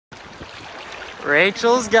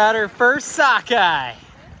Rachel's got her first sockeye.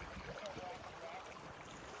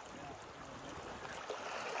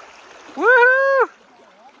 Woohoo!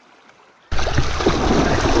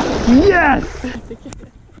 Yes!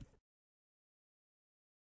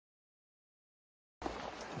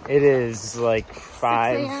 It is like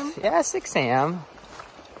 5, 6 a.m.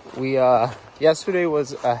 We, yesterday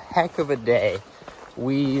was a heck of a day.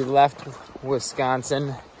 We left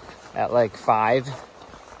Wisconsin at like 5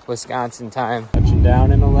 Wisconsin time. Touching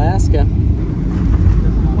down in Alaska.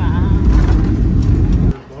 Wow.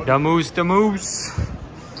 The moose.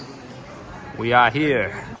 We are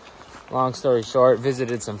here. Long story short,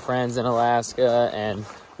 visited some friends in Alaska and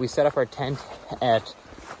we set up our tent at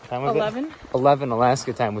what time was 11. It? 11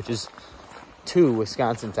 Alaska time, which is 2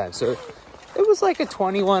 Wisconsin time. So it was like a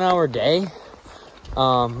 21-hour day,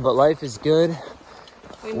 but life is good.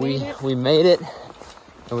 We made it,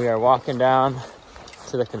 and we are walking down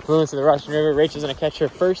to the confluence of the Russian River. Rachel's gonna catch her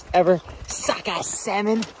first ever sockeye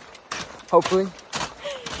salmon, hopefully.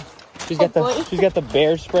 She's got the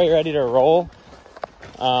bear spray ready to roll.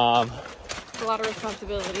 It's a lot of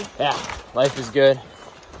responsibility. Yeah, life is good.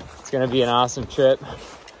 It's gonna be an awesome trip.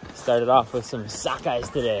 Started off with some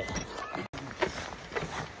sockeyes today.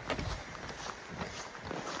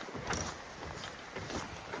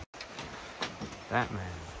 That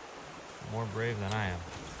man, more brave than I am.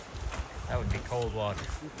 That would be cold water.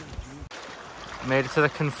 Made it to the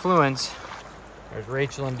confluence. There's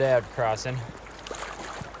Rachel and Dad crossing.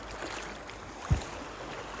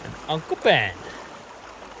 And Uncle Ben.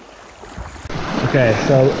 Okay,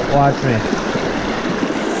 so watch me.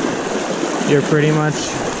 You're pretty much,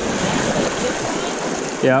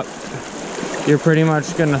 yep. You're pretty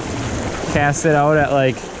much gonna cast it out at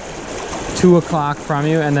like 2 o'clock from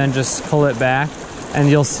you and then just pull it back and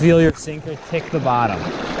you'll feel your sinker tick the bottom.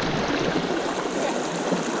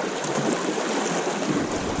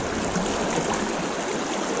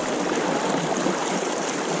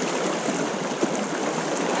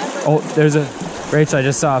 Oh, there's a, Rachel, I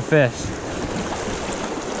just saw a fish.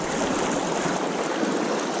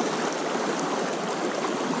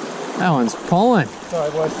 That one's pulling.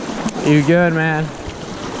 Sorry, boys. You good, man? Yeah,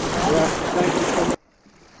 thank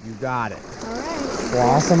you. You got it. All right.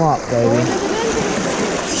 Floss them up, baby.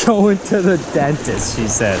 Going to the dentist, she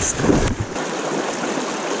says.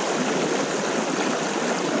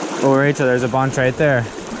 Oh, Rachel, there's a bunch right there.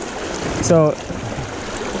 So,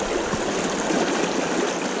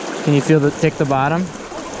 can you feel the tick the bottom?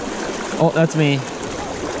 Oh, that's me.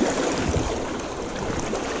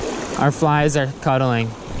 Our flies are cuddling.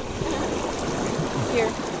 Here.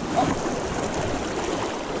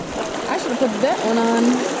 I should have put that one on.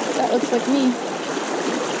 That looks like me.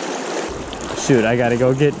 Shoot, I gotta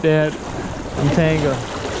go get that tangle.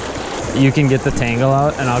 You can get the tangle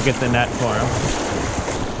out and I'll get the net for him.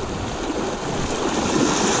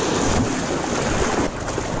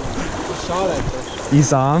 I saw that fish. You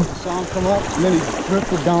saw him? I saw him come up and then he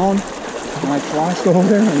drifted down and I flashed over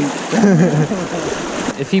there and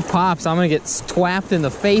If he pops, I'm gonna get twapped in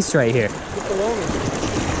the face right here.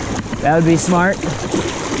 That would be smart.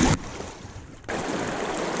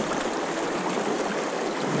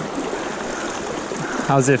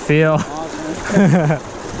 How's it feel? Awesome.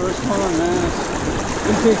 First time, man. It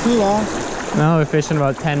didn't take too long. No, we're fishing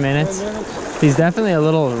about 10 minutes. 10 minutes. He's definitely a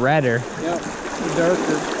little redder. Yep,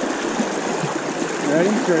 darker. Ready?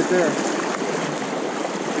 It's right there.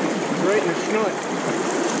 It's right in the snout.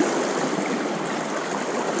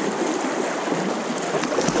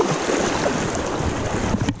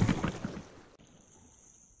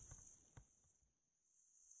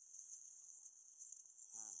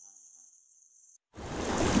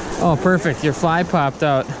 Oh, perfect. Your fly popped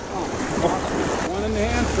out. One in the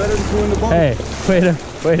hand, better than 2 in the boat. Hey,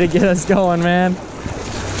 way to get us going, man.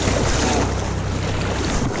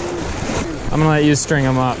 I'm gonna let you string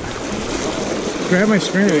them up. Grab my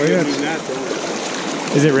string.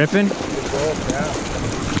 Is it ripping?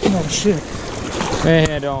 Oh shit.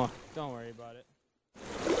 Hey, don't worry about it.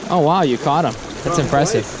 Oh wow, you caught him. That's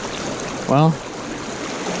impressive. Well,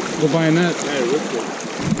 Go buy a net.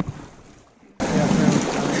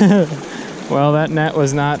 well, that net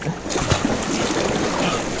was not.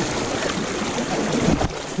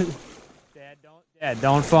 Dad,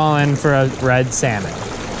 don't fall in for a red salmon.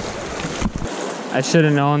 I should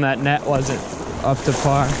have known that net wasn't up to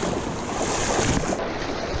par.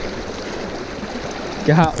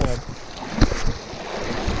 Got one.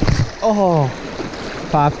 Oh,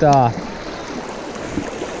 popped off.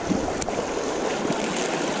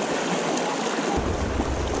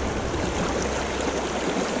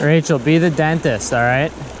 Rachel, be the dentist, all right?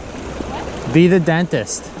 What? Be the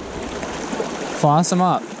dentist. Floss them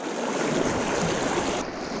up.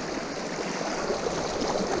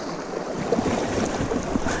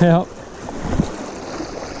 Yep.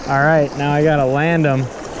 All right, now I gotta land them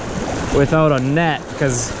without a net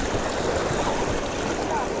because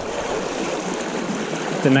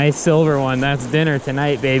the nice silver one, that's dinner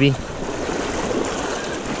tonight, baby.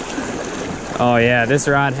 Oh yeah, this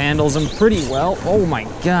rod handles them pretty well. Oh my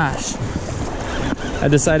gosh. I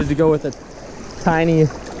decided to go with a tiny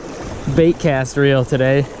bait cast reel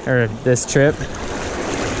today, or this trip.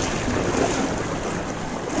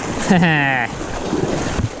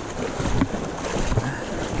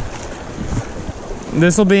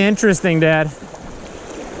 This will be interesting, Dad.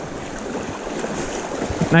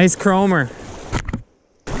 Nice chromer.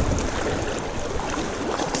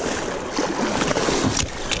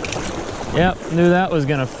 Yep, knew that was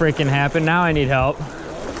gonna freaking happen. Now I need help.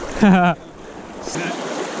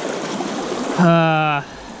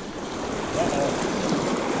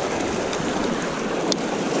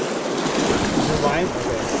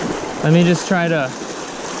 Let me just try to...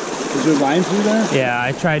 Is there line through there? Yeah,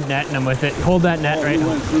 I tried netting them with it. Hold that net right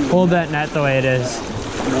now. Hold that net the way it is.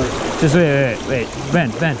 No. Just wait.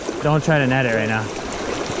 Ben, don't try to net it right now.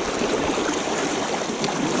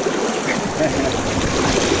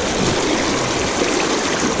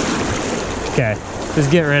 Okay, just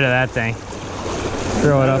get rid of that thing.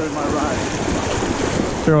 Throw it up.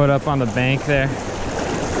 Throw it up on the bank there.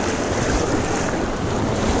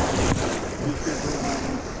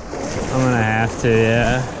 I'm gonna have to,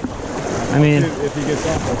 yeah. I mean, if he gets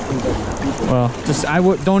off, well, just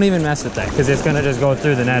don't even mess with that because it's gonna just go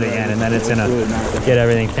through the net again, and then it's gonna get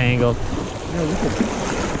everything tangled.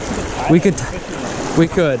 We could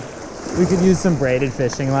use some braided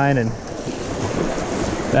fishing line, and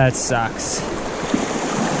that sucks.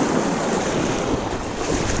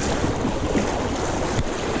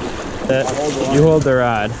 You hold the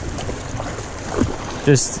rod.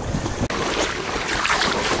 Just.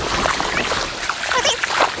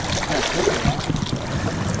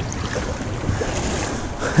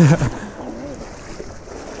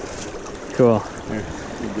 Cool.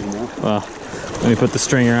 Well, let me put the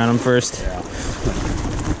stringer on them first.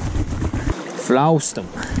 Floused them.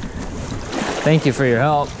 Thank you for your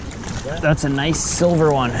help. That's a nice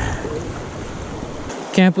silver one.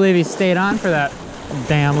 Can't believe he stayed on for that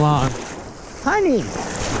damn long. Honey!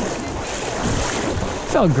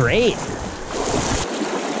 Felt great.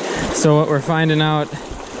 So what we're finding out,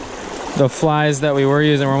 the flies that we were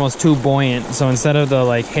using were almost too buoyant. So instead of the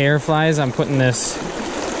like hair flies, I'm putting this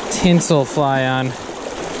tinsel fly on,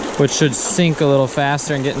 which should sink a little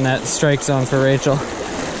faster and get in that strike zone for Rachel. All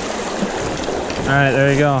right,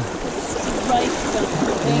 there you go.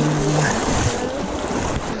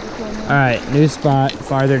 All right, new spot,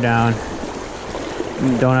 farther down.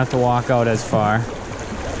 Don't have to walk out as far.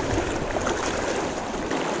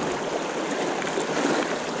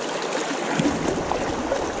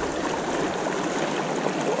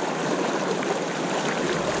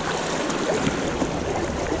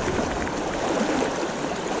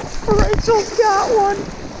 Rachel's got one.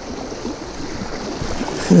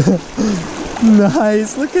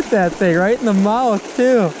 Nice, look at that thing, right in the mouth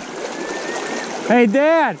too. Hey,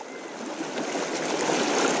 Dad.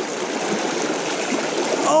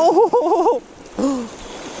 Oh!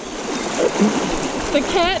 The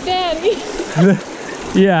cat daddy.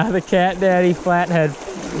 Yeah, the cat daddy flathead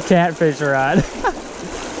catfish rod.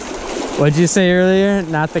 What'd you say earlier?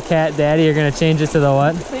 Not the cat daddy, you're gonna change it to the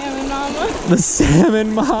what? Salmon mama. The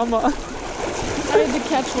salmon mama. I had to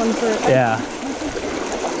catch one first. Yeah.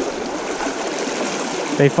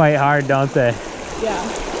 They fight hard, don't they? Yeah.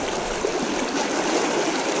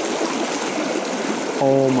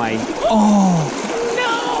 Oh my. Oh!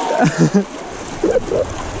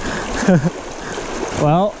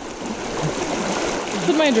 Well,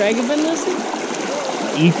 Should my drag have been looser?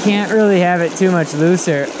 you can't really have it too much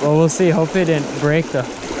looser. Well, we'll see. Hopefully it didn't break the...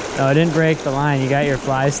 No, it didn't break the line. You got your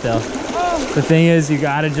fly still. Oh. The thing is, you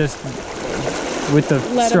gotta just... With the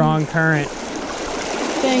strong current...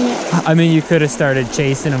 Dang it. I mean, you could have started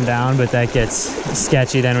chasing them down, but that gets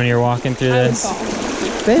sketchy then when you're walking through this.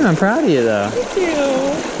 Babe, I'm proud of you, though. Thank you.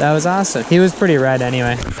 That was awesome. He was pretty red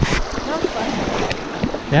anyway.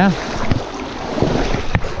 Yeah.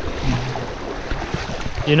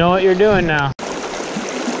 You know what you're doing now.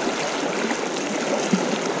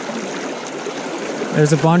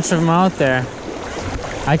 There's a bunch of them out there.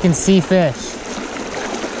 I can see fish.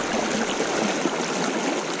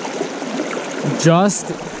 Just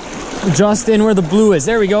in where the blue is.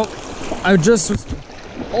 There we go. I just...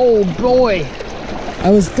 Oh boy. I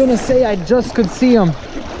was gonna say I just could see them.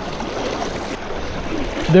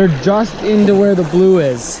 They're just into where the blue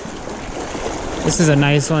is. This is a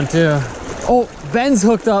nice one too. Oh, Ben's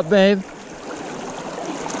hooked up, babe.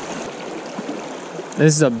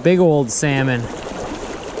 This is a big old salmon.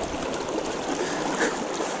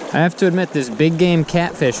 I have to admit, this big game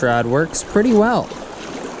catfish rod works pretty well.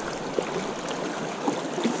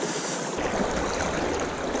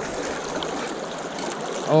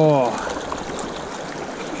 Oh.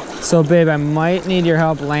 So babe, I might need your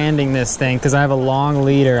help landing this thing because I have a long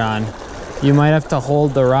leader on. You might have to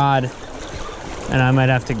hold the rod and I might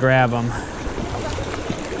have to grab them.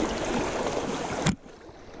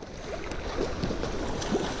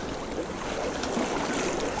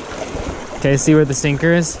 Okay, see where the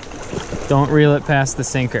sinker is? Don't reel it past the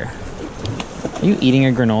sinker. Are you eating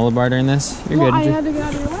a granola bar during this? You're good. I had to get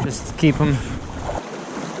out of your way. Just keep them.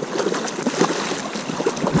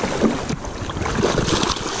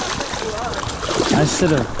 I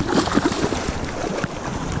should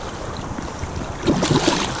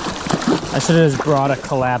have just brought a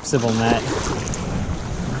collapsible net.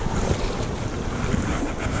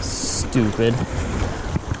 Stupid.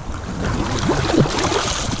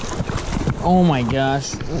 Oh my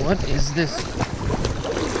gosh, what is this?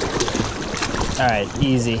 All right,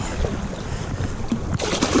 easy.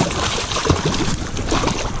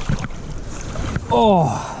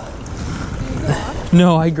 Oh.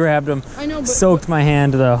 No, I grabbed him. I know, but soaked my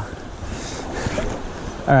hand though.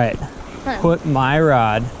 All right, okay. Put my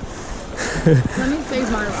rod. Let me save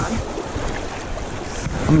my rod.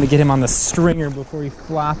 I'm gonna get him on the stringer before he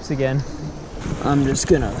flops again. I'm just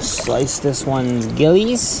gonna slice this one's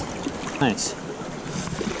gillies. Nice.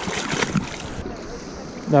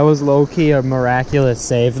 That was low-key a miraculous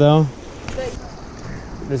save though.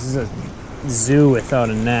 This is a zoo without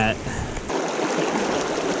a net.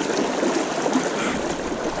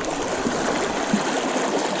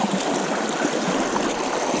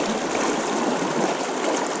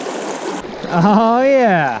 Oh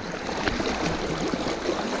yeah.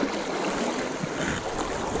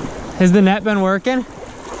 Has the net been working?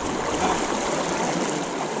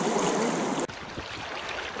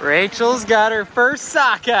 Rachel's got her first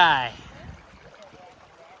sockeye.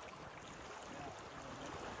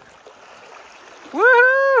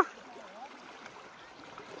 Woohoo!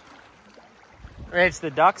 Rach, the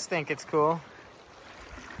ducks think it's cool.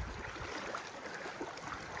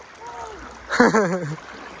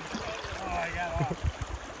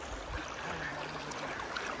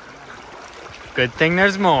 Good thing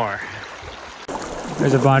there's more.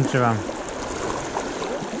 There's a bunch of them.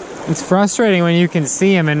 It's frustrating when you can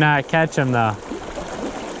see them and not catch them though.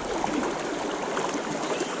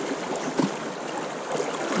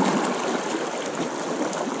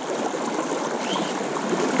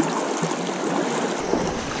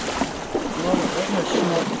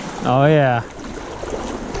 Oh yeah.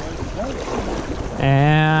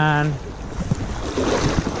 And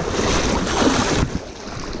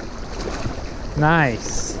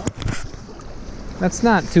nice. That's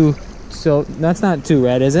not too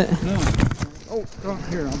red, is it? No. Oh,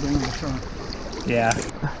 here, I'll bring on the truck. Yeah.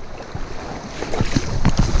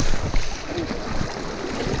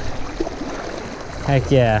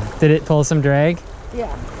 Heck yeah. Did it pull some drag?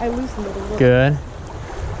 Yeah, I loosened it a little. Good.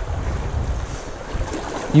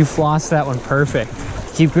 You flossed that one perfect.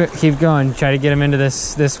 Keep going. Try to get him into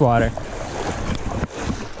this water.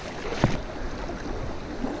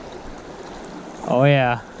 Oh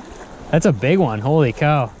yeah. That's a big one. Holy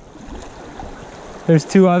cow. There's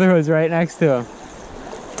two other ones right next to him.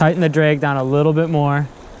 Tighten the drag down a little bit more.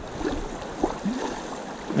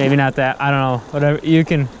 Maybe not that. I don't know. Whatever you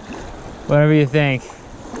can, whatever you think.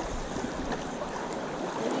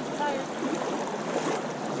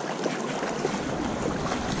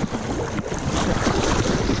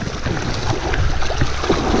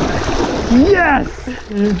 Yes!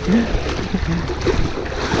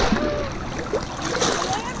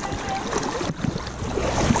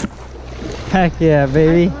 Heck yeah,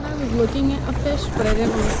 baby. I thought I was looking at a fish, but I didn't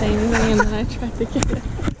want to say anything, and then I tried to get it.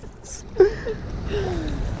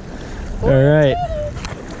 All right.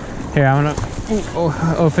 Here, I'm gonna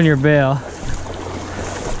open your bail.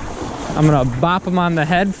 I'm gonna bop him on the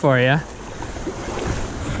head for you.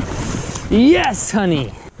 Yes,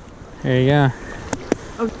 honey. There you go.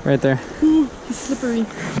 Okay. Right there. Ooh, he's slippery.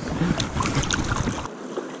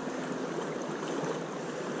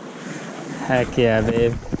 Heck yeah,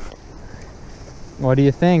 babe. What do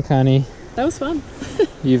you think, honey? That was fun.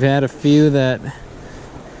 You've had a few that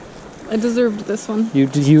I deserved this one.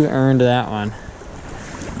 you earned that one.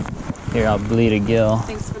 Here, I'll bleed a gill.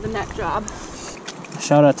 Thanks for the net job.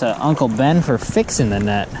 Shout out to Uncle Ben for fixing the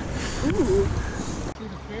net. Ooh. See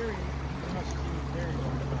the ferry? You must see the ferry.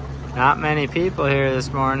 Not many people here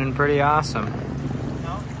this morning. Pretty awesome.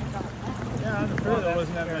 No? Yeah, I'm sure there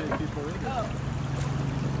wasn't that many people either.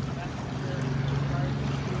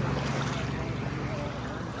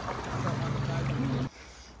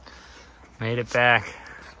 Made it back.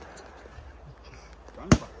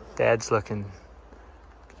 Dad's looking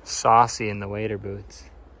saucy in the waiter boots.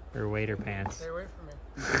 Or waiter pants. Stay away from me.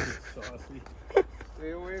 Saucy.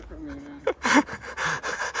 Stay away from me, man.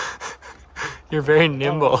 You're very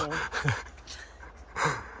nimble.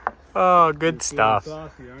 Oh, good You're stuff.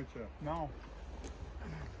 Saucy, aren't you? No.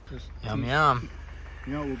 Just Yum, yum.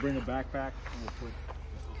 You know, we'll bring a backpack and we'll put...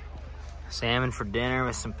 Salmon for dinner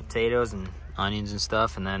with some potatoes and onions and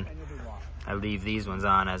stuff, and then I leave these ones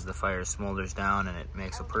on as the fire smolders down, and it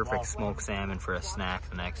makes a perfect smoked salmon for a snack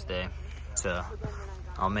the next day. So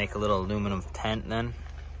I'll make a little aluminum tent then,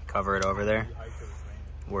 cover it over there.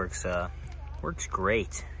 Works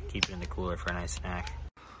great. Keep it in the cooler for a nice snack.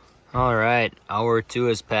 All right, hour or two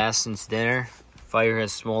has passed since dinner. Fire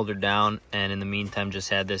has smoldered down, and in the meantime just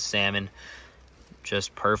had this salmon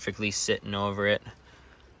just perfectly sitting over it.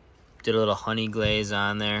 Did a little honey glaze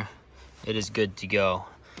on there. It is good to go.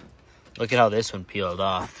 Look at how this one peeled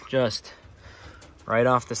off. Just right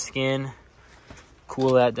off the skin.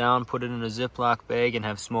 Cool that down, put it in a Ziploc bag, and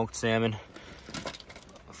have smoked salmon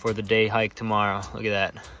for the day hike tomorrow. Look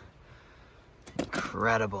at that.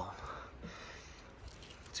 Incredible.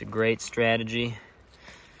 It's a great strategy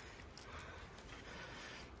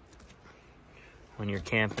when you're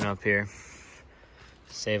camping up here.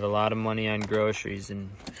 Save a lot of money on groceries and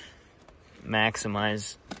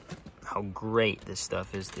maximize how great this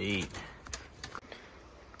stuff is to eat.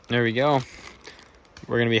 There we go.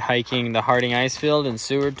 We're gonna be hiking the Harding Ice Field in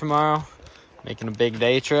Seward tomorrow, making a big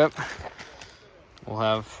day trip. We'll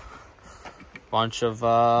have a bunch of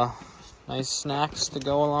nice snacks to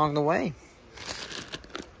go along the way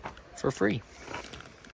for free.